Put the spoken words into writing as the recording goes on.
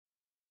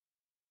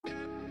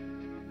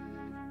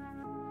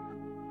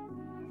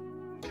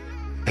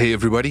Hey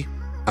everybody,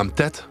 I'm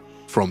Ted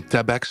from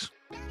Tebex.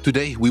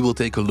 Today we will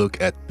take a look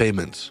at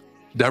payments.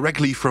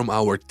 Directly from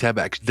our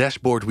Tebex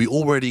dashboard, we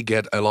already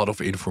get a lot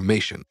of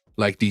information,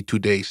 like the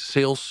today's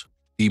sales,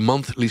 the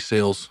monthly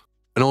sales,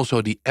 and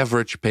also the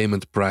average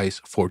payment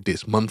price for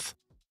this month.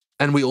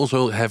 And we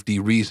also have the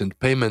recent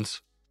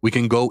payments. We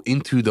can go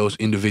into those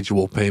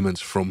individual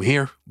payments from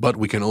here, but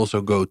we can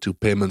also go to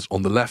payments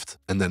on the left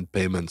and then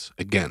payments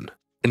again.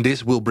 And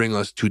this will bring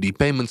us to the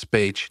payments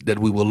page that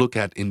we will look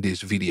at in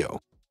this video.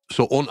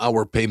 So on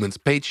our payments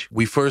page,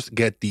 we first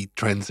get the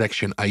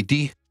transaction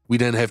ID. We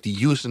then have the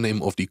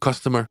username of the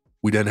customer.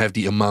 We then have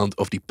the amount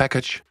of the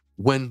package,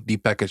 when the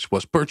package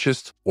was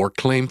purchased or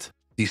claimed,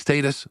 the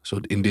status.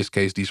 So in this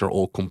case, these are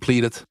all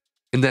completed.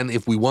 And then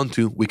if we want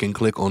to, we can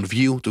click on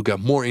view to get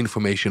more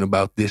information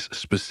about this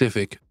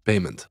specific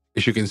payment.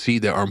 As you can see,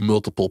 there are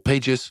multiple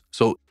pages.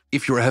 So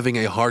if you're having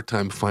a hard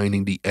time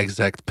finding the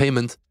exact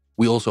payment,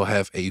 we also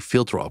have a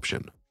filter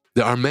option.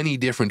 There are many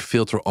different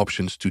filter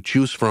options to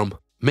choose from,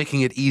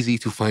 making it easy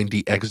to find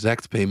the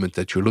exact payment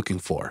that you're looking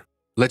for.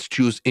 Let's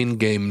choose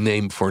in-game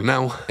name for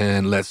now,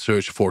 and let's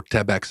search for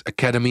Tebex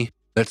Academy.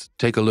 Let's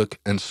take a look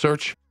and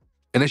search.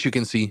 And as you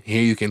can see,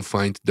 here you can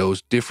find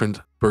those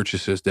different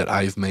purchases that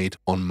I've made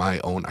on my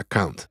own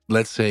account.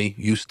 Let's say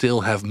you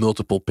still have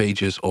multiple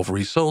pages of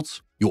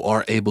results. You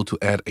are able to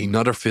add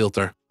another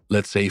filter.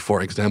 Let's say,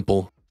 for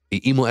example,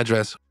 an email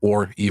address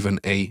or even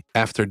a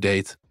after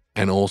date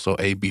and also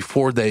a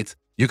before date.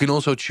 You can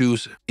also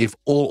choose if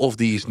all of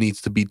these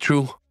needs to be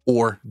true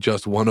or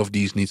just one of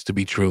these needs to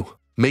be true,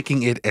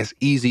 making it as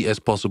easy as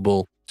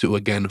possible to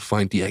again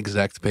find the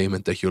exact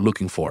payment that you're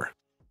looking for.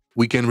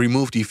 We can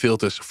remove the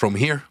filters from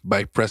here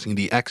by pressing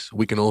the X.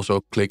 We can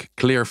also click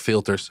clear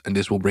filters and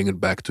this will bring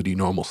it back to the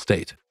normal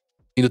state.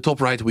 In the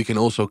top right, we can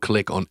also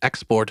click on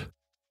export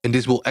and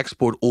this will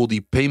export all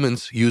the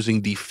payments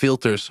using the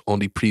filters on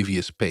the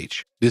previous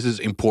page. This is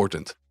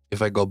important.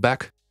 If I go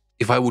back,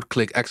 if I would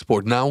click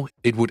export now,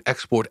 it would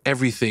export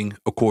everything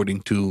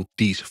according to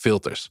these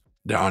filters.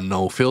 There are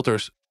no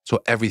filters, so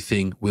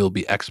everything will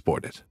be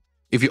exported.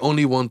 If you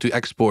only want to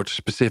export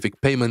specific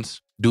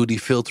payments, do the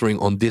filtering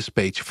on this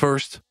page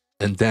first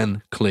and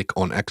then click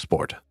on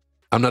export.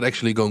 I'm not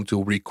actually going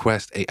to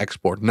request an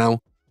export now,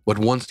 but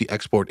once the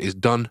export is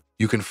done,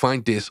 you can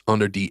find this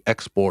under the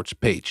exports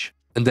page.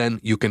 And then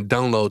you can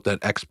download that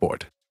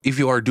export. If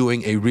you are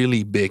doing a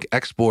really big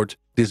export,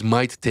 this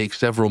might take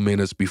several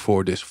minutes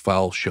before this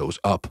file shows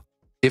up.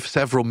 If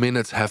several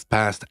minutes have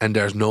passed and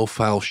there's no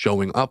file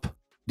showing up,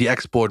 the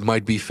export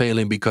might be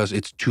failing because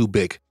it's too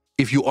big.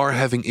 If you are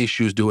having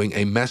issues doing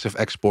a massive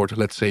export,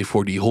 let's say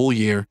for the whole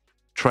year,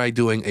 try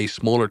doing a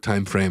smaller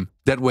time frame.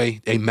 That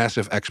way, a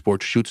massive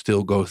export should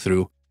still go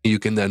through and you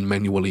can then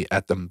manually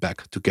add them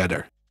back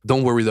together.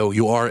 Don't worry though,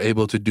 you are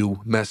able to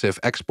do massive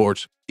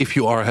exports. If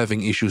you are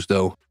having issues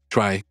though,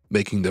 try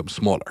making them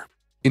smaller.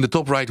 In the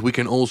top right, we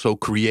can also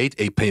create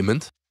a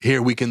payment.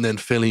 Here we can then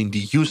fill in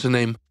the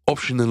username.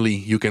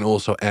 Optionally, you can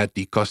also add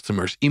the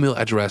customer's email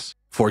address.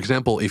 For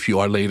example, if you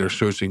are later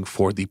searching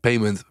for the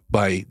payment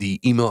by the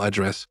email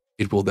address,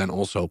 it will then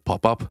also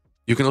pop up.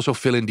 You can also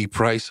fill in the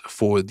price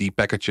for the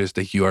packages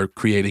that you are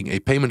creating a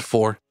payment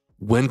for.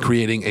 When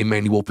creating a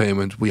manual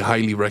payment, we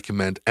highly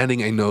recommend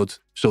adding a note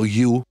so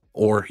you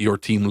or your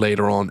team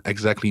later on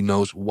exactly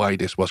knows why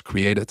this was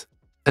created.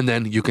 And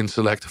then you can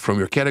select from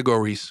your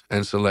categories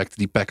and select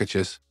the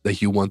packages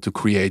that you want to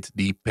create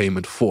the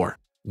payment for.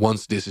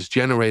 Once this is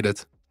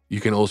generated, you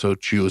can also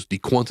choose the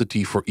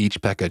quantity for each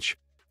package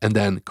and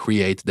then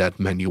create that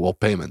manual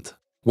payment.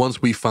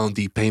 Once we found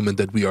the payment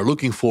that we are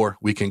looking for,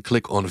 we can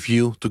click on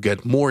view to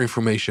get more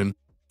information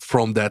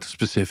from that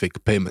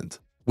specific payment.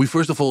 We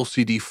first of all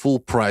see the full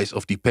price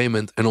of the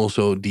payment and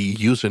also the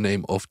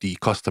username of the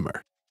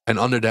customer. And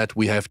under that,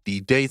 we have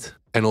the date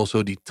and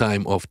also the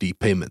time of the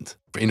payment.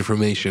 For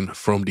information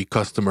from the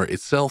customer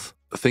itself,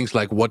 things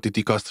like what did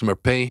the customer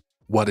pay,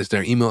 what is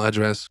their email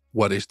address,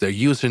 what is their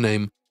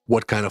username,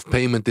 what kind of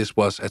payment this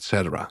was,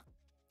 etc.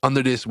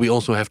 Under this, we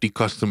also have the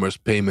customer's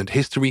payment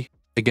history.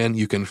 Again,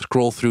 you can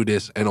scroll through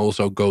this and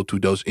also go to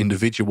those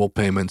individual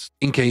payments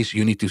in case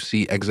you need to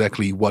see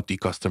exactly what the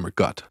customer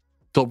got.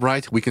 Top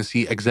right, we can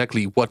see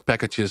exactly what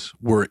packages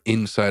were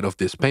inside of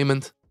this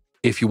payment.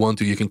 If you want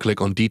to, you can click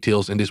on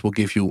details and this will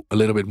give you a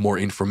little bit more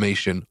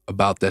information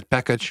about that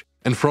package.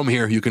 And from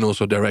here, you can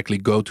also directly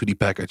go to the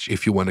package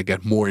if you want to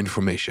get more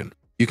information.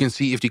 You can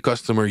see if the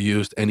customer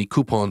used any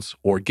coupons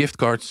or gift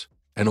cards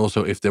and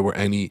also if there were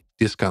any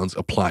discounts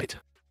applied.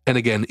 And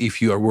again,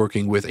 if you are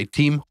working with a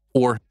team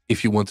or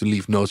if you want to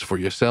leave notes for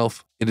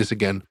yourself, it is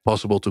again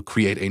possible to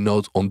create a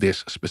note on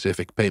this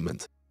specific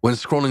payment. When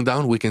scrolling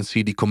down, we can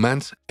see the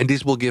commands and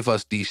this will give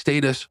us the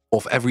status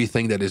of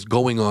everything that is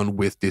going on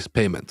with this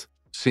payment.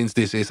 Since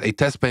this is a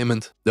test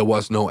payment, there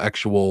was no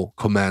actual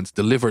command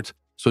delivered,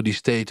 so the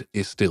state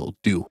is still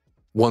due.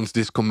 Once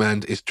this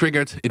command is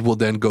triggered, it will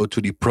then go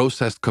to the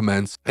processed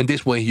commands, and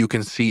this way you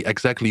can see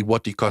exactly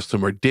what the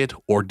customer did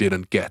or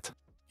didn't get.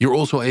 You're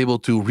also able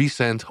to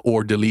resend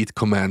or delete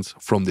commands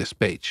from this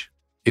page.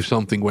 If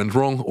something went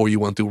wrong or you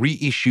want to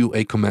reissue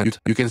a command,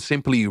 you can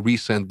simply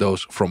resend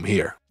those from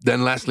here.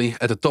 Then lastly,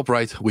 at the top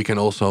right, we can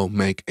also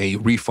make a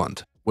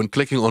refund. When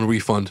clicking on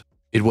refund,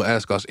 it will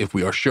ask us if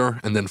we are sure,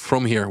 and then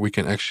from here we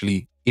can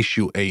actually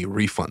issue a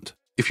refund.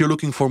 If you're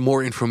looking for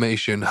more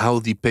information how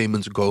the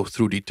payments go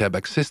through the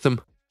Tebex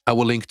system, I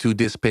will link to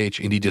this page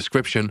in the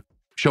description,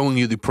 showing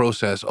you the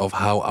process of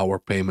how our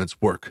payments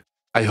work.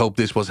 I hope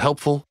this was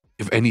helpful.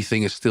 If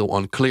anything is still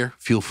unclear,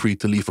 feel free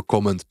to leave a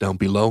comment down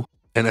below.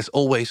 And as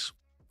always,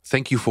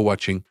 thank you for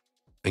watching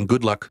and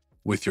good luck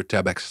with your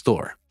Tebex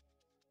store.